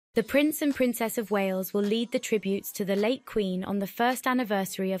The Prince and Princess of Wales will lead the tributes to the late Queen on the first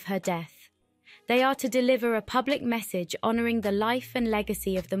anniversary of her death. They are to deliver a public message honouring the life and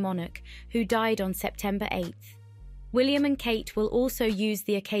legacy of the monarch, who died on September 8th. William and Kate will also use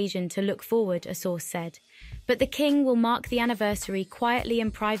the occasion to look forward, a source said. But the King will mark the anniversary quietly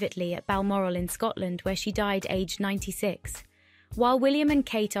and privately at Balmoral in Scotland, where she died aged 96. While William and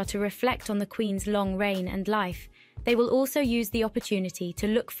Kate are to reflect on the Queen's long reign and life, they will also use the opportunity to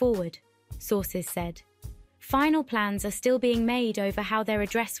look forward, sources said. Final plans are still being made over how their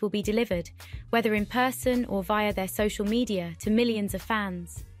address will be delivered, whether in person or via their social media, to millions of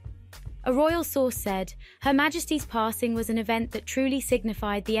fans. A royal source said, "Her Majesty's passing was an event that truly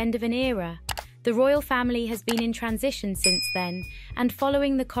signified the end of an era. The royal family has been in transition since then, and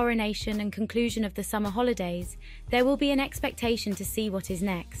following the coronation and conclusion of the summer holidays, there will be an expectation to see what is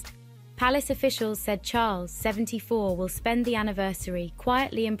next." Palace officials said Charles, 74, will spend the anniversary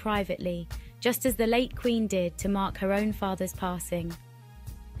quietly and privately, just as the late Queen did to mark her own father's passing.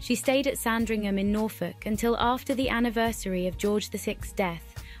 She stayed at Sandringham in Norfolk until after the anniversary of George VI's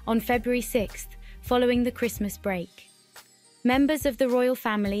death, on February 6th, following the Christmas break. Members of the royal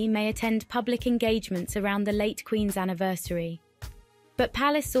family may attend public engagements around the late Queen's anniversary. But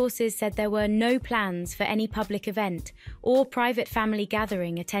palace sources said there were no plans for any public event or private family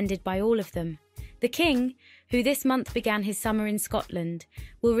gathering attended by all of them. The King, who this month began his summer in Scotland,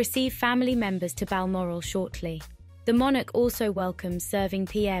 will receive family members to Balmoral shortly. The monarch also welcomes serving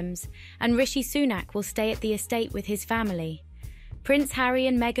PMs, and Rishi Sunak will stay at the estate with his family. Prince Harry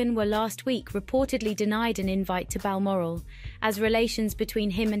and Meghan were last week reportedly denied an invite to Balmoral, as relations between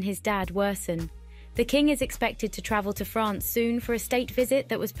him and his dad worsen. The King is expected to travel to France soon for a state visit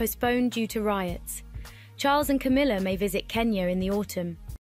that was postponed due to riots. Charles and Camilla may visit Kenya in the autumn.